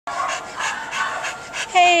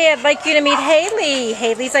Hey, I'd like you to meet Hailey.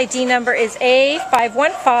 Hailey's ID number is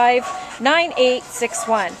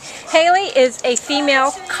A5159861. Hailey is a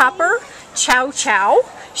female copper Chow Chow.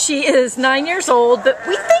 She is 9 years old, but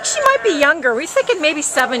we think she might be younger. We're thinking maybe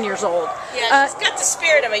 7 years old. Yeah, she's got the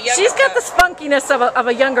spirit of a younger She's got the spunkiness of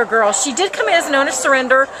a younger girl. She did come in as an owner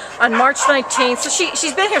surrender on March 19th, so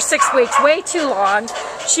she's been here 6 weeks, way too long.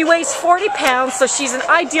 She weighs 40 pounds, so she's an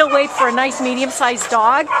ideal weight for a nice medium-sized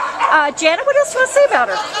dog. Janet, what else do you want to say about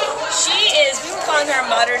her? She is, we were calling her a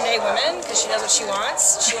modern-day woman because she knows what she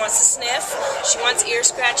wants. She wants to sniff, she wants ear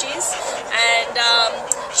scratchies, and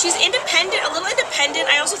she's independent, a little independent.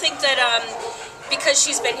 I also think that because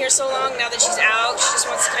she's been here so long, now that she's out, she just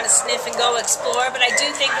wants to kind of sniff and go explore. But I do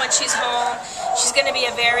think when she's home, she's going to be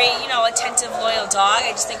a very, attentive, loyal dog.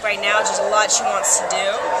 I just think right now there's a lot she wants to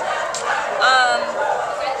do.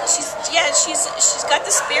 She's got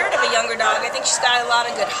the spirit of a younger dog. I think she's got a lot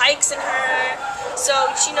of good hikes in her. So,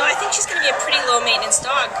 I think she's going to be a pretty low-maintenance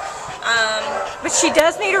dog. But she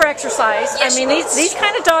does need her exercise. Yes, I mean, these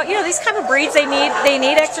kind of dogs, these kind of breeds, they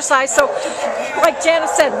need exercise. So, like Janet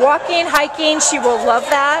said, walking, hiking, she will love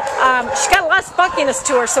that. She's got a lot of spunkiness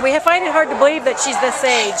to her, so we find it hard to believe that she's this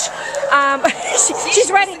age.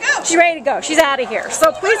 She's ready. She's ready to go. She's out of here.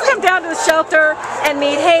 So please come down to the shelter and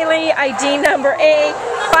meet Hailey. ID number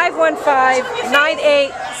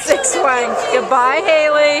A5159861. Goodbye,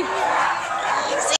 Hailey.